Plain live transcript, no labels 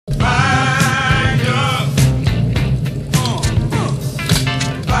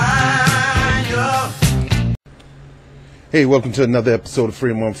Hey, welcome to another episode of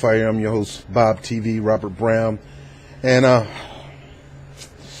Freedom on Fire. I'm your host, BOBTV, Robert Brown. And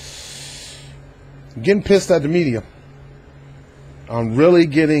getting pissed at the media. I'm really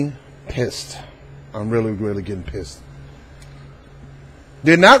getting pissed. I'm really getting pissed.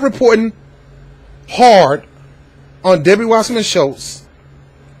 They're not reporting hard on Debbie Wasserman Schultz,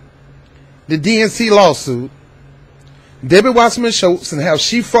 the DNC lawsuit, Debbie Wasserman Schultz, and how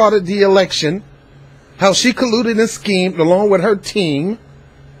she frauded the election, how she colluded and schemed along with her team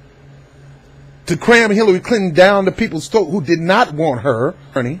to cram Hillary Clinton down the people's throat who did not want her.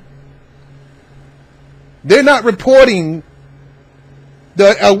 They're not reporting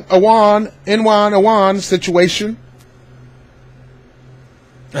the Awan situation,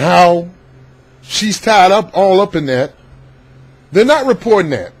 how she's tied up all up in that. They're not reporting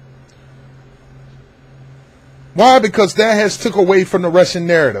that. Why? Because that has took away from the Russian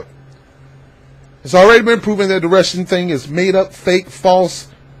narrative. It's already been proven that the Russian thing is made up, fake, false.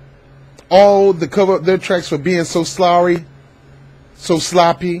 All to cover up their tracks for being so sloppy,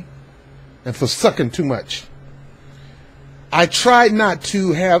 and for sucking too much. I tried not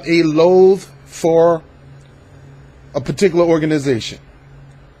to have a loathe for a particular organization.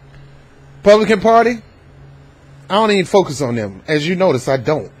 Republican Party, I don't even focus on them. As you notice, I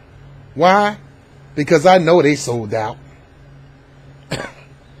don't. Why? Because I know they sold out.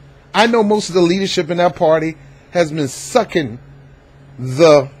 I know most of the leadership in that party has been sucking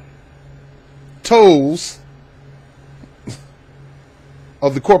the toes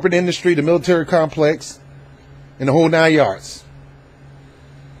of the corporate industry, the military complex, and the whole 9 yards.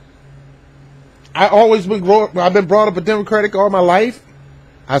 I've been brought up a Democratic all my life.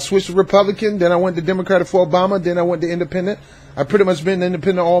 I switched to Republican, then I went to Democratic for Obama, then I went to Independent. I've pretty much been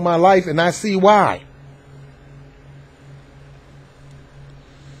independent all my life, and I see why.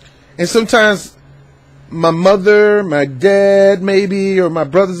 And sometimes my mother, my dad maybe, or my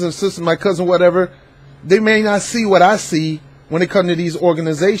brothers and sisters, my cousin, whatever, they may not see what I see when it comes to these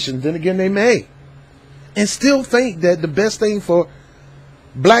organizations. Then again, they may. And still think that the best thing for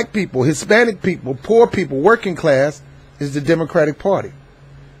black people, Hispanic people, poor people, working class is the Democratic Party.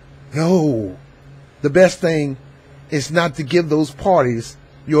 No. The best thing is not to give those parties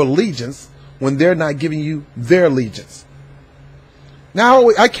your allegiance when they're not giving you their allegiance. Now,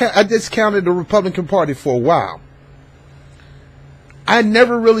 I discounted the Republican Party for a while. I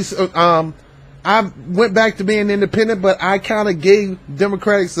never really, I went back to being independent, but I kind of gave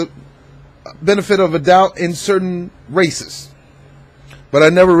Democrats a benefit of a doubt in certain races. But I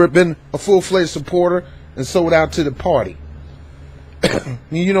never been a full-fledged supporter and sold out to the party.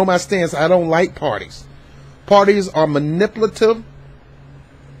 You know my stance. I don't like parties. Parties are manipulative.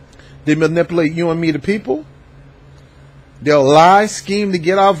 They manipulate you and me, the people. They'll lie, scheme to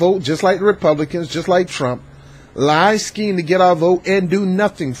get our vote, just like the Republicans, just like Trump. Lie, scheme to get our vote, and do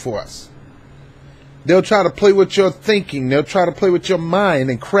nothing for us. They'll try to play with your thinking. They'll try to play with your mind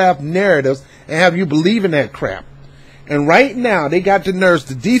and craft narratives and have you believe in that crap. And right now, they got the nerves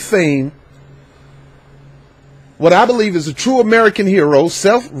to defame what I believe is a true American hero,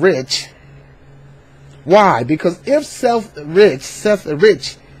 Seth Rich. Why? Because if Seth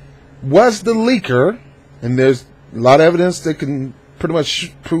Rich was the leaker, and there's a lot of evidence that can pretty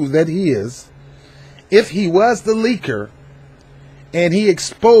much prove that he is. If he was the leaker and he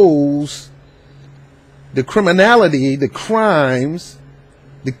exposed the criminality, the crimes,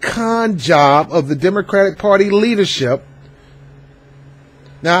 the con job of the Democratic Party leadership.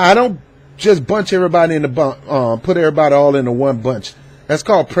 Now, I don't just bunch everybody in the put everybody all into one bunch. That's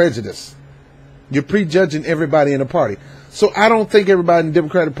called prejudice. You're prejudging everybody in the party. So I don't think everybody in the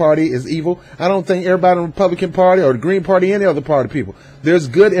Democratic Party is evil. I don't think everybody in the Republican Party or the Green Party, any other party people. There's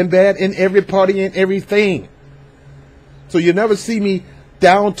good and bad in every party and everything. So you never see me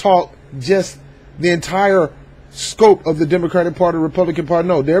down talk just the entire scope of the Democratic Party, Republican Party.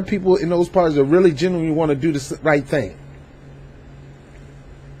 No, there are people in those parties that really genuinely want to do the right thing.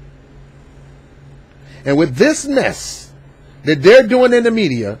 And with this mess that they're doing in the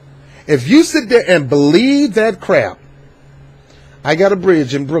media, if you sit there and believe that crap, I got a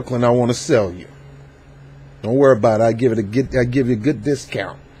bridge in Brooklyn I want to sell you. Don't worry about it. I give you a good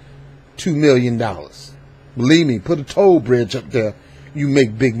discount. $2 million. Believe me, put a toll bridge up there. You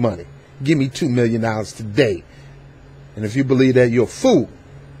make big money. Give me $2 million today. And if you believe that, you're a fool.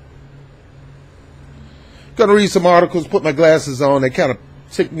 Gonna read some articles, put my glasses on, they kind of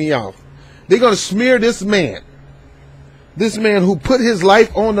tick me off. They're gonna smear this man who put his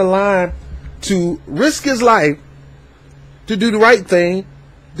life on the line to risk his life to do the right thing,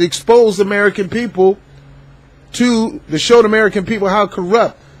 to expose American people, to show the American people how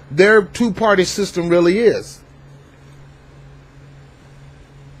corrupt their two-party system really is.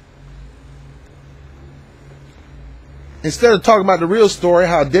 instead of talking about the real story,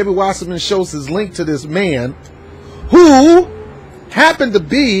 how Debbie Wasserman Schultz is linked to this man who happened to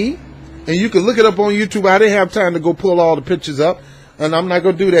be, and you can look it up on YouTube. I didn't have time to go pull all the pictures up, and I'm not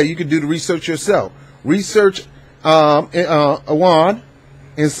going to do that. You can do the research yourself. Research Awan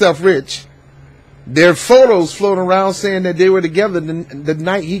and Seth Rich. There are photos floating around saying that they were together the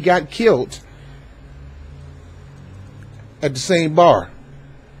night he got killed at the same bar.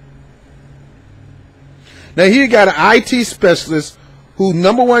 Now, here you got an IT specialist whose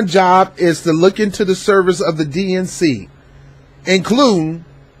number one job is to look into the servers of the DNC, including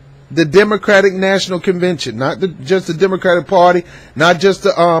the Democratic National Convention, not just the Democratic Party, not just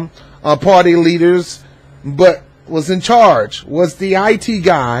the party leaders, but was in charge, was the IT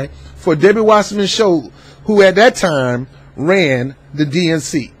guy for Debbie Wasserman Schultz, who at that time ran the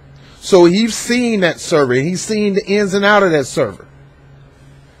DNC. So he's seen that server. He's seen the ins and outs of that server.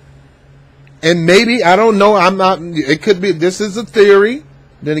 And maybe, I don't know, it could be, this is a theory.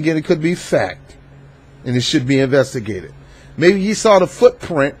 Then again, it could be fact. And it should be investigated. Maybe he saw the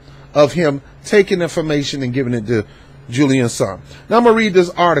footprint of him taking information and giving it to Julian Assange. Now I'm going to read this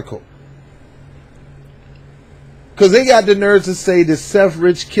article. Because they got the nerves to say this Seth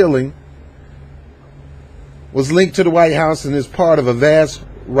Rich killing was linked to the White House and is part of a vast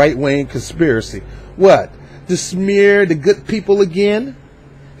right-wing conspiracy. What? To smear the good people again?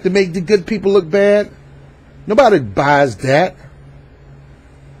 To make the good people look bad? Nobody buys that.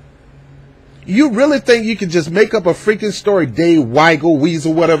 You really think you can just make up a freaking story, Dave Weigel,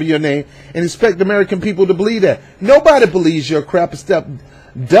 Weasel, whatever your name, and expect the American people to believe that? Nobody believes your crap. Except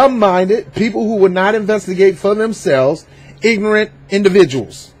dumb-minded people who will not investigate for themselves, ignorant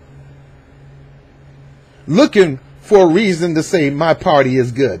individuals looking for a reason to say my party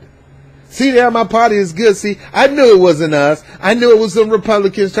is good. See there, my party is good. See, I knew it wasn't us. I knew it was some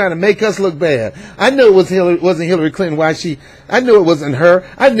Republicans trying to make us look bad. I knew it wasn't Hillary Clinton. I knew it wasn't her.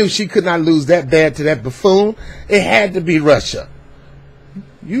 I knew she could not lose that bad to that buffoon. It had to be Russia.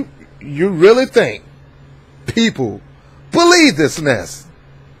 You really think people believe this mess?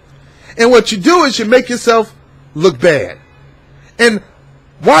 And what you do is you make yourself look bad. And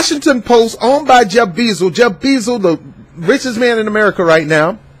Washington Post, owned by Jeff Bezos, the richest man in America right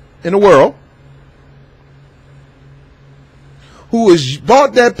now, in the world, who has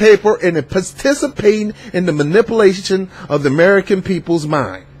bought that paper and is participating in the manipulation of the American people's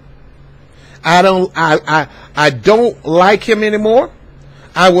mind. I don't like him anymore.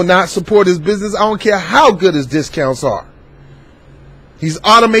 I will not support his business. I don't care how good his discounts are. He's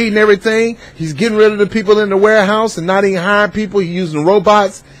automating everything. He's getting rid of the people in the warehouse and not even hiring people. He's using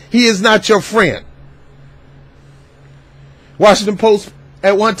robots. He is not your friend. Washington Post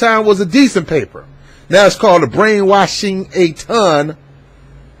at one time was a decent paper. Now it's called the Brainwashing a Ton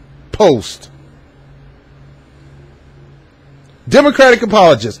Post. Democratic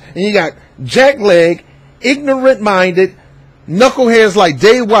apologists. And you got jackleg, ignorant-minded, knuckleheads like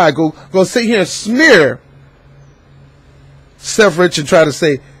Dave Weigel going to sit here and smear Seth Rich and try to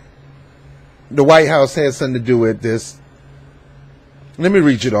say the White House had something to do with this. Let me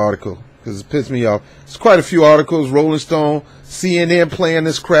read you the article because it pissed me off. It's quite a few articles. Rolling Stone, CNN playing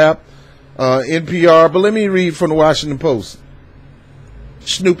this crap, NPR. But let me read from the Washington Post.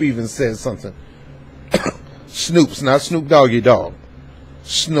 Snoop even said something. Snoops, not Snoop Doggy Dog.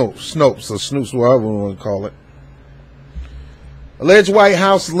 Snopes, or Snoops, whatever we want to call it. Alleged White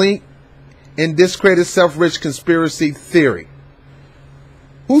House link and discredit Seth Rich conspiracy theory.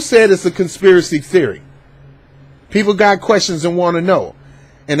 Who said it's a conspiracy theory? People got questions and want to know.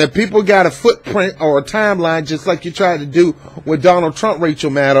 And if people got a footprint or a timeline, just like you tried to do with Donald Trump, Rachel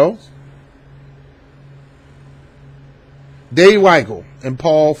Maddow, Dave Weigel and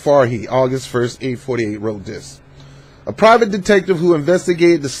Paul Farhi, August 1st, 848, wrote this. A private detective who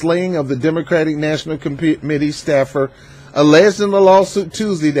investigated the slaying of the Democratic National Committee staffer alleged in the lawsuit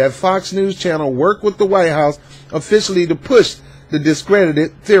Tuesday that Fox News Channel worked with the White House officially to push the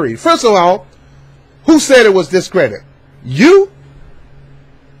discredited theory. First of all, who said it was discredited? You?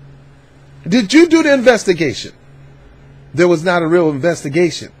 Did you do the investigation? There was not a real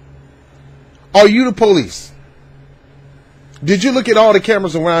investigation. Are you the police? Did you look at all the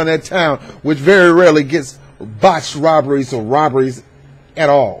cameras around that town, which very rarely gets botched robberies or robberies at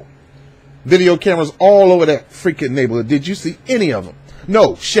all? Video cameras all over that freaking neighborhood. Did you see any of them?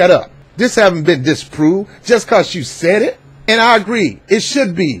 No, shut up. This haven't been disproved just because you said it. And I agree, it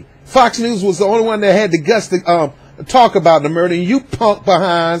should be. Fox News was the only one that had the guts to talk about the murder, and you punk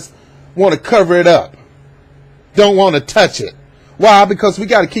behinds want to cover it up. Don't want to touch it. Why? Because we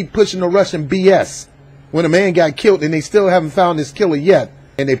got to keep pushing the Russian BS. When a man got killed and they still haven't found this killer yet,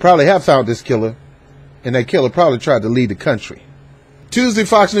 and they probably have found this killer, And that killer probably tried to lead the country. Tuesday,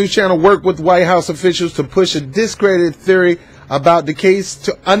 Fox News Channel worked with White House officials to push a discredited theory about the case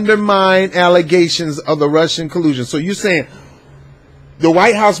to undermine allegations of the Russian collusion. So you're saying the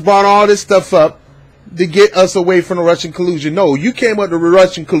White House brought all this stuff up to get us away from the Russian collusion? No, you came up with the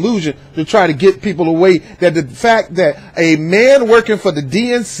Russian collusion to try to get people away. That the fact that a man working for the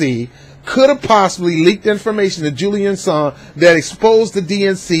DNC could have possibly leaked information to Julian Assange that exposed the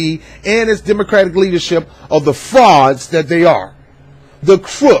DNC and its Democratic leadership of the frauds that they are. The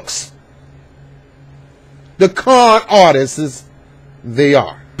crooks. The con artists they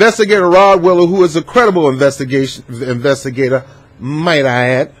are. Investigator Rod Willer, who is a credible investigator, might I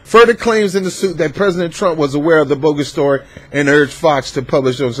add, further claims in the suit that President Trump was aware of the bogus story and urged Fox to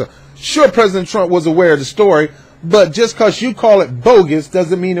publish it himself. Sure, President Trump was aware of the story, but just because you call it bogus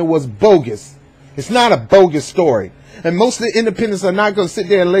doesn't mean it was bogus. It's not a bogus story. And most of the independents are not going to sit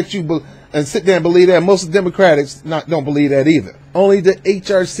there and let you sit there and believe that. Most of the Democrats don't believe that either. Only the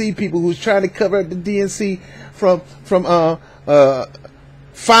HRC people who's trying to cover up the DNC from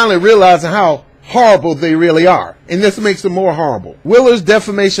finally realizing how horrible they really are. And this makes them more horrible. Willer's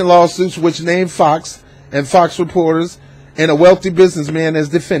defamation lawsuits, which name Fox and Fox reporters and a wealthy businessman as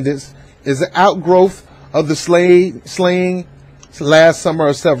defendants, is an outgrowth of the slaying last summer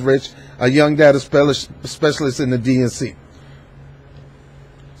of Seth, a young data specialist in the DNC.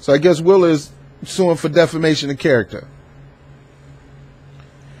 So I guess Willer is suing for defamation of character.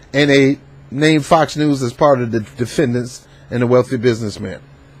 And they named Fox News as part of the defendants and a wealthy businessman.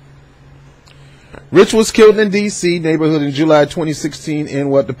 Rich was killed in D.C. neighborhood in July 2016 in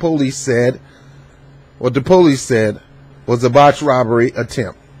what the police said was a botched robbery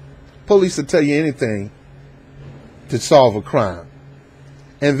attempt. Police will tell you anything to solve a crime.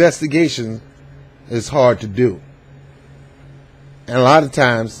 Investigation is hard to do. And a lot of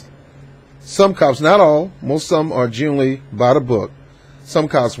times, some cops, not all, most of them are genuinely by the book. Some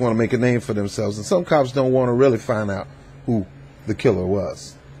cops want to make a name for themselves, and some cops don't want to really find out who the killer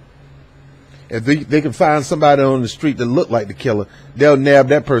was. If they can find somebody on the street that looked like the killer, they'll nab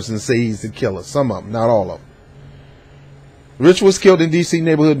that person and say he's the killer. Some of them, not all of them. Rich was killed in D.C.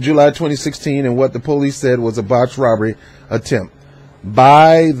 neighborhood in July 2016 in what the police said was a botched robbery attempt.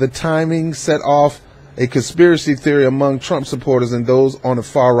 By the timing set off a conspiracy theory among Trump supporters and those on the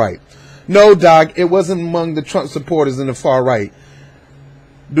far right. No, Doc, it wasn't among the Trump supporters and the far right.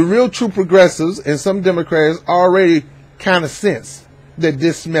 The real true progressives and some Democrats already kind of sense that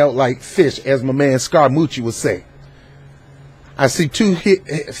this smelled like fish, as my man Scaramucci would say. I see two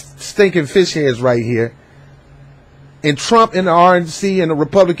stinking fish heads right here. And Trump and the RNC and the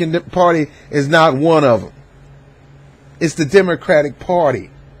Republican Party is not one of them. It's the Democratic Party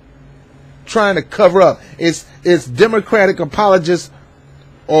trying to cover up. It's Democratic apologists,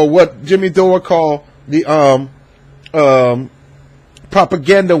 or what Jimmy Dore called the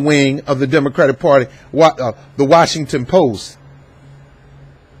propaganda wing of the Democratic Party, the Washington Post.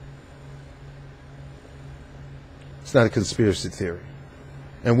 It's not a conspiracy theory.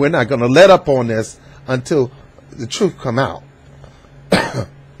 And we're not going to let up on this until the truth come out.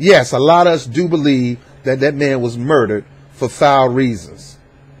 Yes, a lot of us do believe that that man was murdered for foul reasons.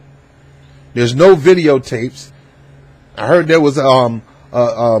 There's no videotapes. I heard there was a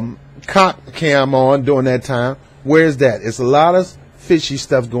cop cam on during that time. Where's that? It's a lot of fishy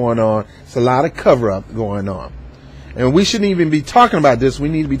stuff going on. It's a lot of cover-up going on. And we shouldn't even be talking about this. We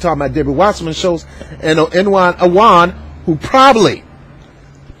need to be talking about Debbie Wasserman shows and Awan, who probably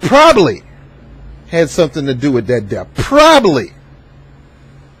had something to do with that death. Probably.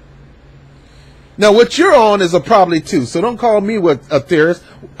 Now, what you're on is a probably too, so don't call me a theorist.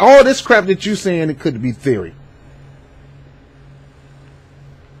 All this crap that you're saying, it could be theory.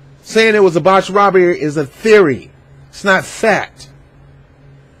 Saying it was a botched robbery is a theory. It's not fact.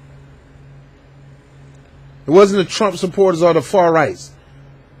 It wasn't the Trump supporters or the far rights.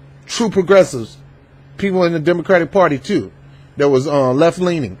 True progressives, people in the Democratic Party too, that was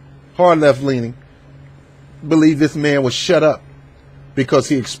left-leaning, hard left-leaning, believe this man was shut up because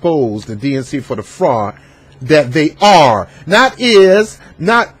he exposed the DNC for the fraud that they are. Not is,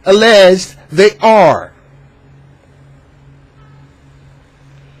 not alleged, they are.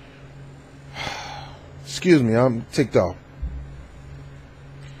 Excuse me, I'm ticked off.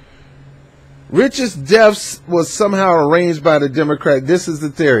 Rich's deaths was somehow arranged by the Democrat. This is the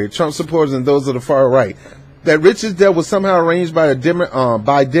theory. Trump supporters and those of the far right. That Rich's death was somehow arranged by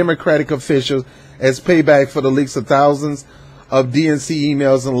Democratic officials as payback for the leaks of thousands of DNC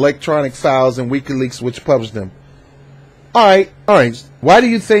emails and electronic files and WikiLeaks which published them. All right. Why do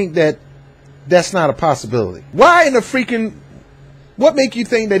you think that that's not a possibility? Why in the freaking... What make you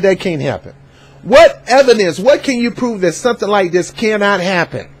think that that can't happen? What evidence, what can you prove that something like this cannot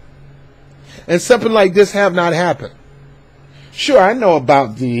happen? And something like this have not happened? Sure, I know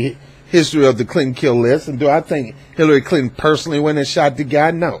about the history of the Clinton kill list, and do I think Hillary Clinton personally went and shot the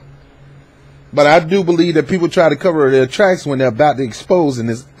guy? No. But I do believe that people try to cover their tracks when they're about to expose, and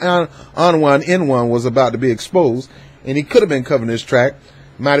this Awan N1 was about to be exposed, and he could have been covering his track.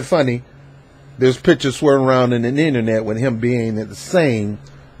 Mighty funny, there's pictures swirling around in the internet with him being at the same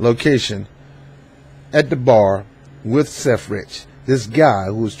location at the bar with Seth Rich, this guy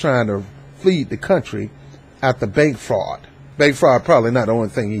who was trying to flee the country after bank fraud. Bank fraud probably not the only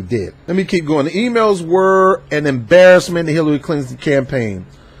thing he did. Let me keep going. The emails were an embarrassment to Hillary Clinton's campaign,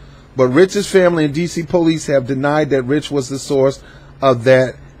 but Rich's family and D.C. police have denied that Rich was the source of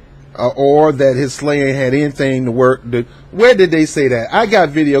that, or that his slaying had anything to work. Where did they say that? I got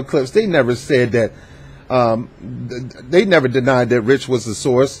video clips. They never said that. They never denied that Rich was the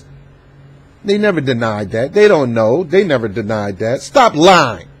source. They never denied that. They don't know. They never denied that. Stop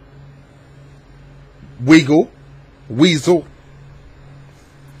lying. Weasel.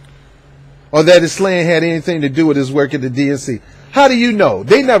 Or that his slaying had anything to do with his work at the DNC. How do you know?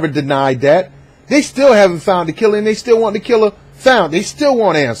 They never denied that. They still haven't found the killer, and they still want the killer found. They still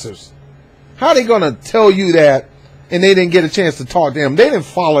want answers. How are they going to tell you that, and they didn't get a chance to talk to him? They didn't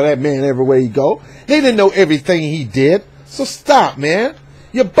follow that man everywhere he go. They didn't know everything he did. So stop, man.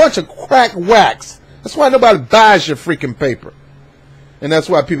 You're a bunch of crack whacks. That's why nobody buys your freaking paper. And that's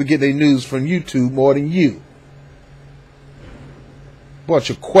why people get their news from YouTube more than you. Bunch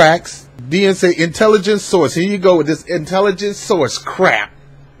of quacks. DNC intelligence source. Here you go with this intelligence source crap.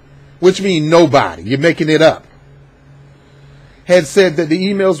 Which means nobody. You're making it up. Had said that the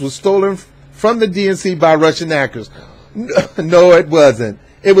emails were stolen from the DNC by Russian hackers. No, it wasn't.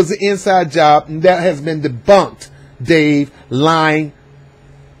 It was an inside job, and that has been debunked. Dave, lying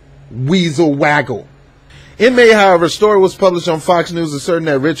weasel waggle. In May, however, a story was published on Fox News asserting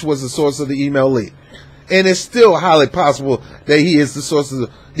that Rich was the source of the email leak. And it's still highly possible that he is the source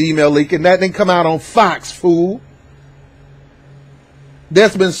of the email leak, and that didn't come out on Fox, fool.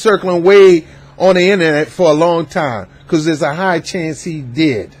 That's been circling way on the internet for a long time, because there's a high chance he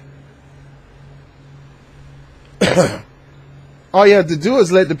did. All you have to do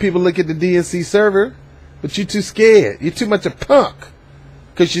is let the people look at the DNC server, but you're too scared. You're too much a punk,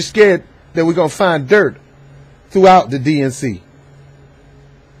 because you're scared that we're going to find dirt throughout the DNC.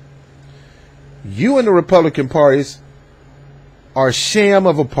 You and the Republican parties are a sham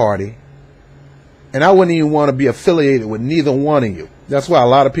of a party, and I wouldn't even want to be affiliated with neither one of you. That's why a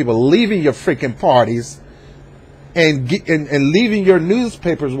lot of people are leaving your freaking parties and leaving your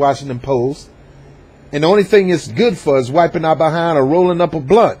newspapers, Washington Post, and the only thing it's good for is wiping out behind or rolling up a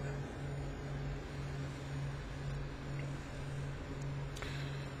blunt.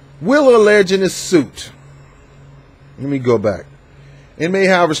 Will allege in his suit. Let me go back. In May,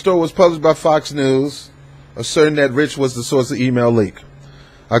 however, a story was published by Fox News asserting that Rich was the source of the email leak.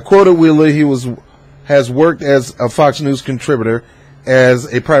 I quoted Wheeler. He has worked as a Fox News contributor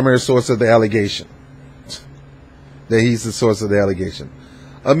as a primary source of the allegation. That he's the source of the allegation.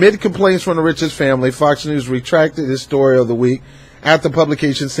 Amid complaints from the Rich's family, Fox News retracted its story of the week after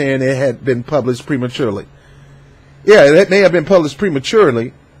publication, saying it had been published prematurely. Yeah, it may have been published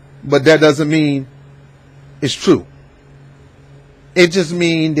prematurely, but that doesn't mean it's true. It just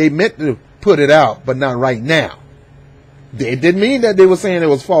means they meant to put it out, but not right now. It didn't mean that they were saying it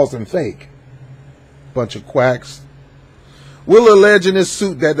was false and fake. Bunch of quacks. Will allege in his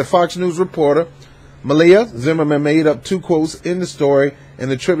suit that the Fox News reporter, Malia Zimmerman, made up 2 quotes in the story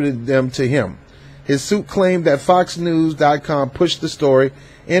and attributed them to him. His suit claimed that FoxNews.com pushed the story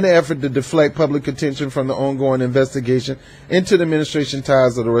in an effort to deflect public attention from the ongoing investigation into the administration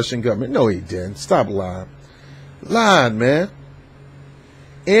ties of the Russian government. No, he didn't. Stop lying. Lying, man.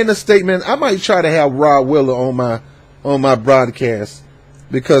 In a statement, I might try to have Rod Wheeler on my broadcast,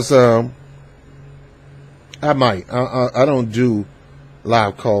 because I might. I don't do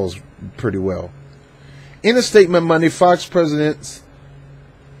live calls pretty well. In a statement Monday, Fox President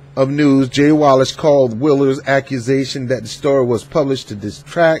of News Jay Wallace called Wheeler's accusation that the story was published to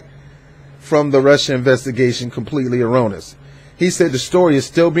distract from the Russia investigation completely erroneous. He said the story is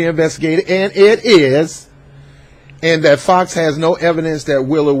still being investigated, and it is, and that Fox has no evidence that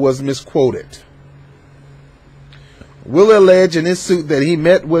Wheeler was misquoted. Wheeler alleged in his suit that he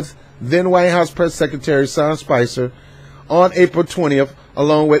met with then White House Press Secretary Sean Spicer on April 20th,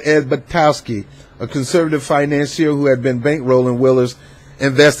 along with Ed Butowski, a conservative financier who had been bankrolling Wheeler's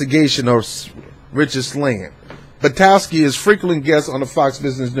investigation of Rich's land. Butowski is frequent guest on the Fox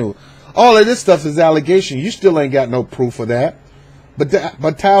Business News. All of this stuff is allegation. You still ain't got no proof of that. But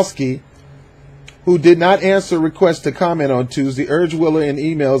Butowski who did not answer requests to comment on Tuesday, urged Willer in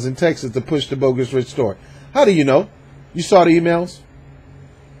emails and texts to push the bogus rich story. How do you know? You saw the emails?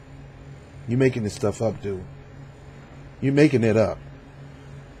 You're making this stuff up, dude. You're making it up.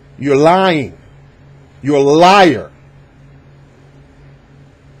 You're lying. You're a liar.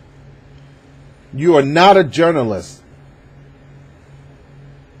 You are not a journalist.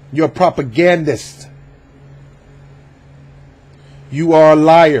 You're a propagandist. You are a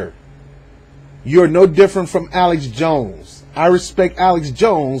liar. You're no different from Alex Jones. I respect Alex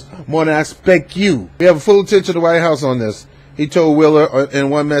Jones more than I respect you. We have a full attention to the White House on this. He told Willer in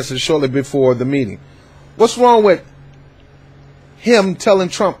one message shortly before the meeting. What's wrong with him telling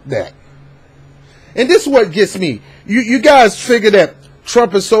Trump that? And this is what gets me. You guys figure that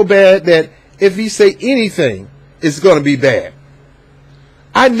Trump is so bad that if he say anything, it's going to be bad.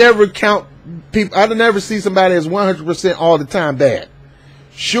 I never count people. I never see somebody as 100% all the time bad.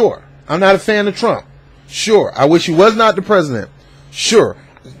 Sure, I'm not a fan of Trump. Sure, I wish he was not the president. Sure,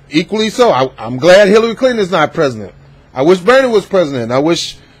 equally so. I'm glad Hillary Clinton is not president. I wish Bernie was president. I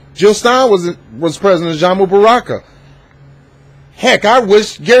wish Jill Stein was president, Jamal Baraka. Heck, I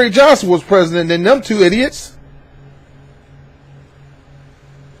wish Gary Johnson was president than them two idiots.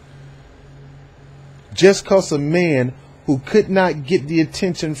 Just because a man who could not get the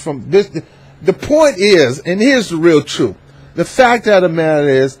attention from this. The point is, and here's the real truth. The fact of the matter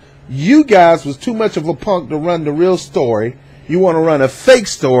is, you guys was too much of a punk to run the real story. You want to run a fake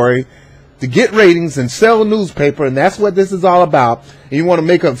story to get ratings and sell a newspaper, and that's what this is all about. And you want to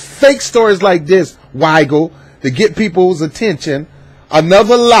make up fake stories like this, Weigel, to get people's attention.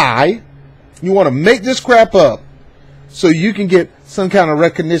 Another lie. You want to make this crap up so you can get some kind of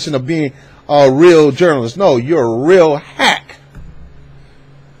recognition of being a real journalist. No, you're a real hack.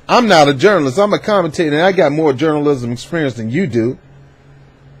 I'm not a journalist. I'm a commentator, and I got more journalism experience than you do.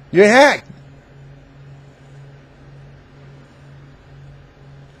 You're a hack.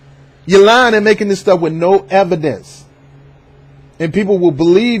 You're lying and making this stuff with no evidence. And people will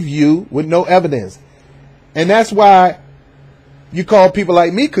believe you with no evidence. And that's why you call people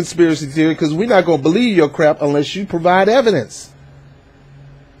like me conspiracy theory, because we're not going to believe your crap unless you provide evidence.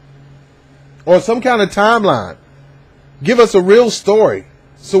 Or some kind of timeline. Give us a real story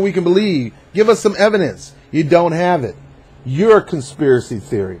so we can believe. Give us some evidence. You don't have it. You're a conspiracy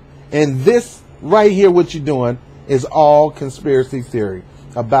theory. And this right here, what you're doing, is all conspiracy theory.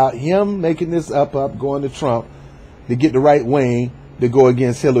 About him making this up, going to Trump to get the right wing to go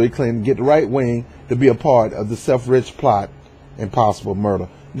against Hillary Clinton, get the right wing to be a part of the self-rich plot and possible murder.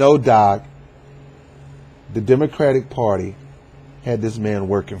 No, Doc. The Democratic Party had this man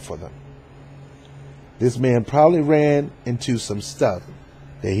working for them. This man probably ran into some stuff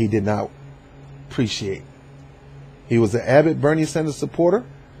that he did not appreciate. He was an avid Bernie Sanders supporter.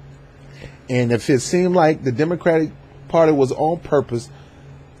 And if it seemed like the Democratic Party was on purpose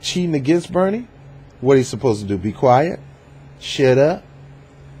cheating against Bernie, what he's supposed to do? Be quiet? Shut up?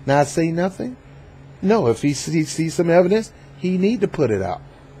 Not say nothing? No, if he sees some evidence, he need to put it out.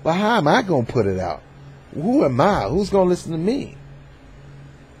 But how am I going to put it out? Who am I? Who's going to listen to me?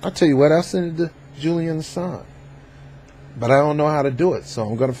 I'll tell you what, I'll send it to Julian Assange. But I don't know how to do it, so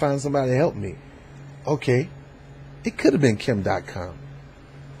I'm going to find somebody to help me. Okay. It could have been Kim.com.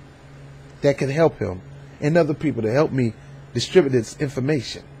 That could help him and other people to help me distribute this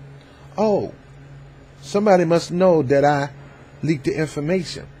information. Oh, somebody must know that I leaked the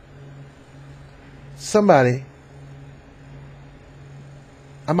information. Somebody,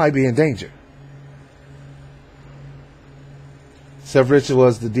 I might be in danger. Seth Richard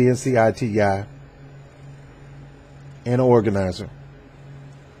was the DNC IT guy and organizer.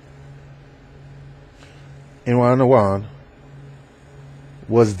 And Awan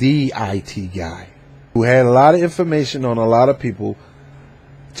was the IT guy who had a lot of information on a lot of people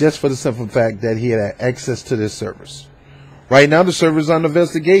just for the simple fact that he had access to their servers. Right now, the server's under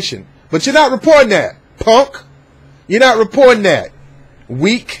investigation. But you're not reporting that, punk. You're not reporting that.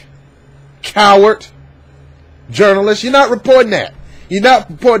 Weak, coward, journalist. You're not reporting that. You're not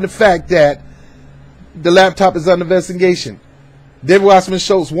reporting the fact that the laptop is under investigation. David Wasserman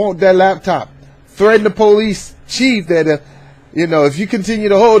Schultz want that laptop. Threaten the police chief that, if you continue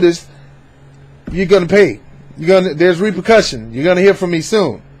to hold this, you're going to pay. There's repercussion. You're going to hear from me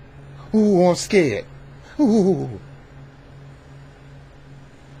soon. Ooh, I'm scared. Ooh.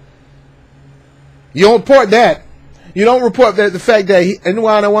 You don't report that. You don't report that the fact that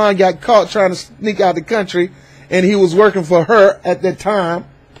Awan got caught trying to sneak out the country and he was working for her at that time.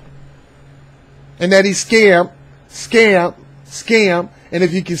 And that he scam. And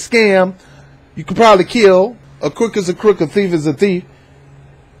if you can scam, you can probably kill. A crook is a crook, a thief is a thief.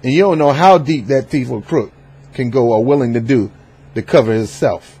 And you don't know how deep that thief or crook can go or willing to do to cover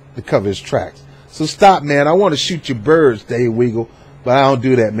himself, to cover his tracks. So stop, man. I want to shoot your birds, Dave Weagle, but I don't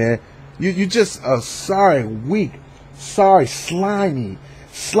do that, man. You just a sorry, weak, sorry, slimy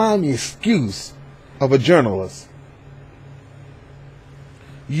excuse of a journalist.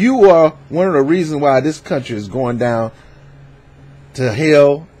 You are one of the reasons why this country is going down to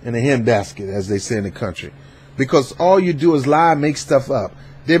hell in a handbasket, as they say in the country. Because all you do is lie and make stuff up.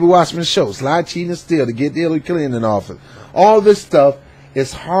 Debbie Wasserman Schultz, lie, cheat, and steal to get Hillary Clinton in office. All this stuff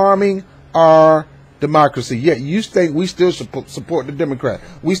is harming our democracy. Yet you think we still support the Democrat.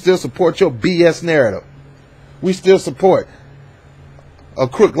 We still support your BS narrative. We still support a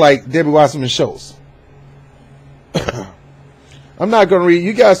crook like Debbie Wasserman Schultz. I'm not going to read.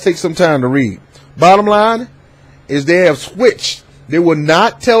 You guys take some time to read. Bottom line is they have switched. They will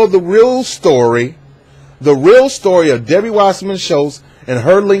not tell the real story of Debbie Wasserman Schultz and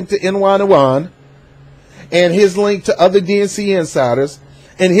her link to Awan and his link to other DNC insiders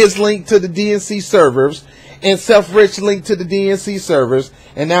and his link to the DNC servers and Seth Rich link to the DNC servers.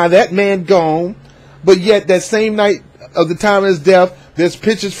 And now that man gone. But yet that same night of the time of his death, there's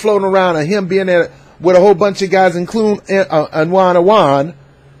pictures floating around of him being there with a whole bunch of guys, including Awan,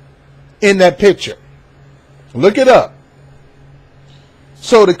 in that picture. Look it up.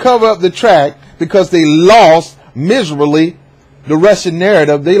 So to cover up the track, because they lost miserably the Russian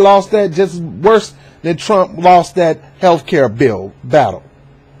narrative, they lost that just worse than Trump lost that health care bill battle.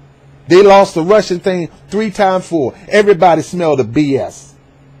 They lost the Russian thing 3 times 4. Everybody smelled the BS.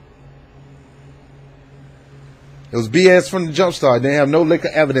 It was BS from the jump start. They have no lick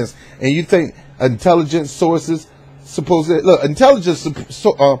of evidence. And you think intelligence sources supposedly look, intelligence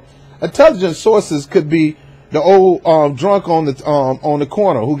sources could be the old drunk on the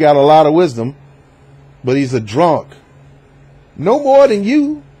corner who got a lot of wisdom, but he's a drunk. No more than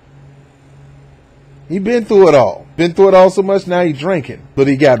you. He been through it all. Been through it all so much now he's drinking, but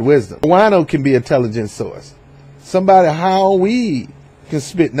he got wisdom. Wino can be an intelligence source. Somebody how we can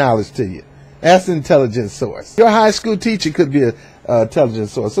spit knowledge to you. That's an intelligence source. Your high school teacher could be an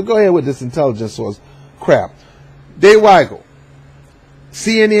intelligence source. So go ahead with this intelligence source crap. Dave Weigel,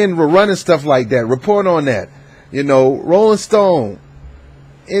 CNN were running stuff like that. Report on that. You know, Rolling Stone,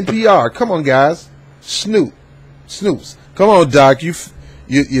 NPR. Come on, guys. Snoops. Come on, Doc. You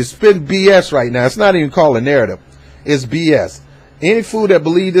spitting BS right now. It's not even called a narrative. It's BS. Any fool that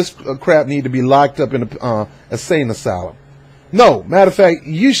believe this crap need to be locked up in a insane asylum. No, matter of fact,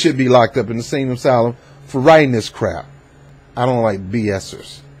 you should be locked up in the insane asylum for writing this crap. I don't like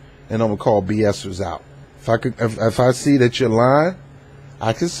BSers, and I'm gonna call BSers out. If I see that you're lying,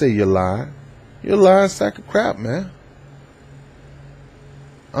 I can say you're lying. You're a lying sack of crap, man.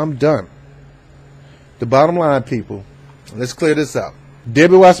 I'm done. The bottom line, people, let's clear this up.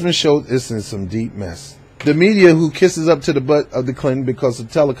 Debbie Wasserman Schultz is in some deep mess. The media who kisses up to the butt of the Clinton because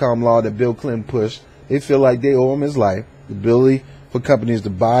of the telecom law that Bill Clinton pushed, they feel like they owe him his life. The ability for companies to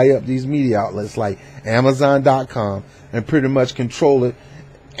buy up these media outlets like Amazon.com and pretty much control it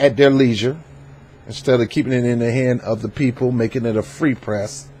at their leisure instead of keeping it in the hand of the people, making it a free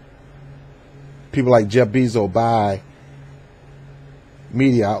press. People like Jeff Bezos buy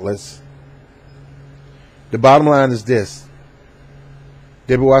media outlets. The bottom line is this.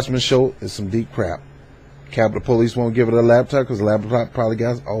 Debbie Wasserman Schultz is some deep crap. Capitol Police won't give it a laptop because the laptop probably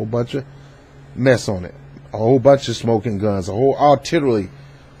got a whole bunch of mess on it. A whole bunch of smoking guns, a whole artillery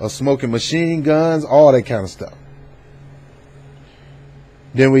of smoking machine guns, all that kind of stuff.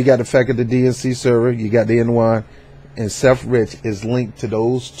 Then we got the fact of the DNC server, you got the N1, and Seth Rich is linked to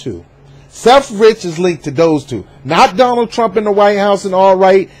those two. Seth Rich is linked to those two. Not Donald Trump in the White House and all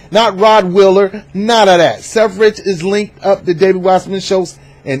right, not Rod Wheeler, none of that. Seth Rich is linked up to Debbie Wasserman Schultz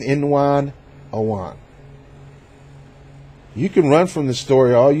and Awan. You can run from the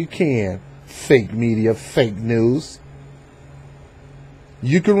story all you can. Fake media, fake news.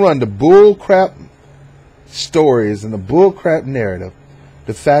 You can run the bullcrap stories and the bullcrap narrative.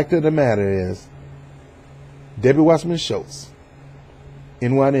 The fact of the matter is, Debbie Wasserman Schultz,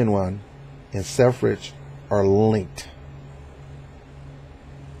 N1, and Seth Rich are linked.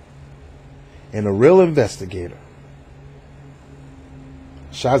 And a real investigator.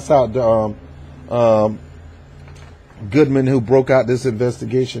 Shouts out to Goodman who broke out this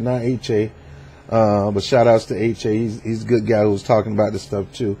investigation, not H.A. But shout outs to H.A. He's a good guy who's talking about this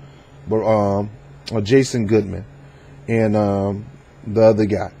stuff too. But Jason Goodman and the other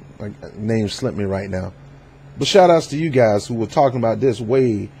guy, like, name slipped me right now. But shout outs to you guys who were talking about this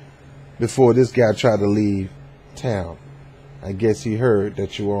way before this guy tried to leave town. I guess he heard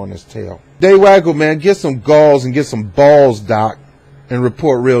that you were on his tail. Dave Weigel, man, get some galls and get some balls, Doc. and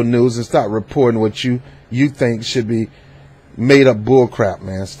report real news and stop reporting what you think should be made up bull crap,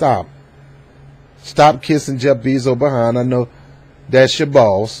 man. Stop. Stop kissing Jeff Bezos behind. I know that's your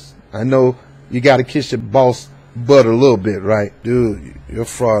boss. I know you got to kiss your boss butt a little bit, right? Dude, you're a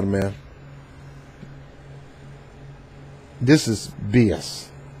fraud, man. This is BS.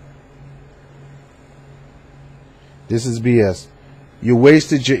 This is BS. You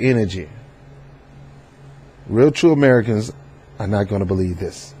wasted your energy. Real true Americans are not going to believe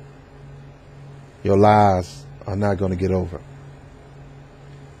this. Your lies are not going to get over.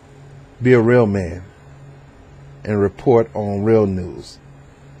 Be a real man and report on real news.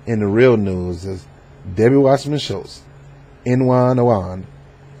 And the real news is Debbie Wasserman Schultz, Awan,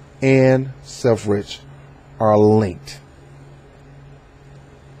 and Seth Rich are linked.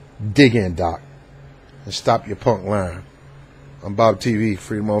 Dig in, Doc, and stop your punk line. I'm BOBTV,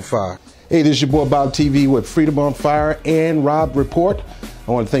 Freedom on Fire. Hey, this is your boy BOBTV with Freedom on Fire and Rob Report.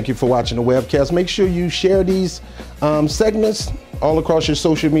 I want to thank you for watching the webcast. Make sure you share these segments all across your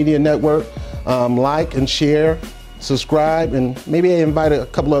social media network. Like and share, subscribe, and maybe invite a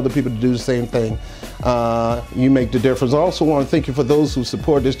couple other people to do the same thing. You make the difference. I also want to thank you for those who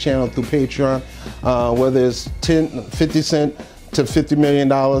support this channel through Patreon, whether it's 50 cents to $50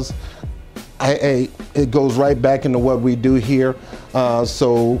 million. It goes right back into what we do here.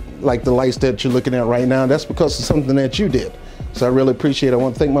 So like the lights that you're looking at right now, that's because of something that you did. So I really appreciate it. I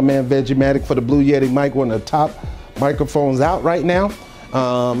want to thank my man Vegematic for the Blue Yeti mic, one of the top microphones out right now.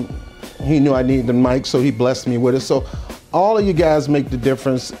 He knew I needed the mic, so he blessed me with it. So all of you guys make the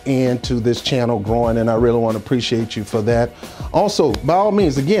difference into this channel growing, and I really want to appreciate you for that. Also, by all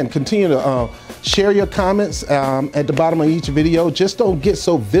means, again, continue to share your comments at the bottom of each video. Just don't get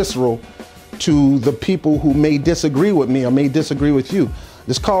so visceral to the people who may disagree with me or may disagree with you.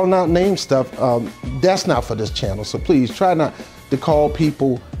 This calling out name stuff, that's not for this channel. So please try not to call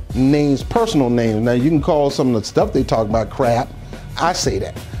people names, personal names. Now you can call some of the stuff they talk about crap. I say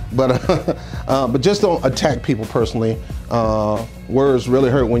that, but just don't attack people personally. Words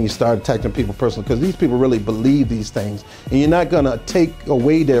really hurt when you start attacking people personally, because these people really believe these things, and you're not gonna take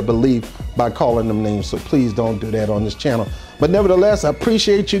away their belief by calling them names. So please don't do that on this channel. But nevertheless, I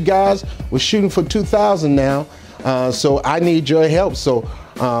appreciate you guys. We're shooting for 2,000 now, so I need your help. So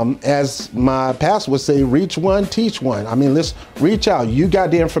as my pastor would say, reach one, teach one. I mean, let's reach out. You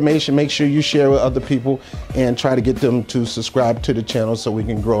got the information. Make sure you share with other people and try to get them to subscribe to the channel so we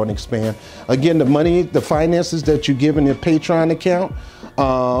can grow and expand. Again, the money, the finances that you give in your Patreon account,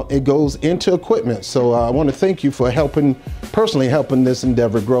 it goes into equipment. So I want to thank you for personally helping this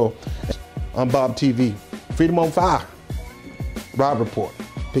endeavor grow. I'm BOBTV, Freedom on Fire, Rob Report.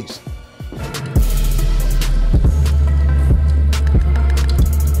 Peace.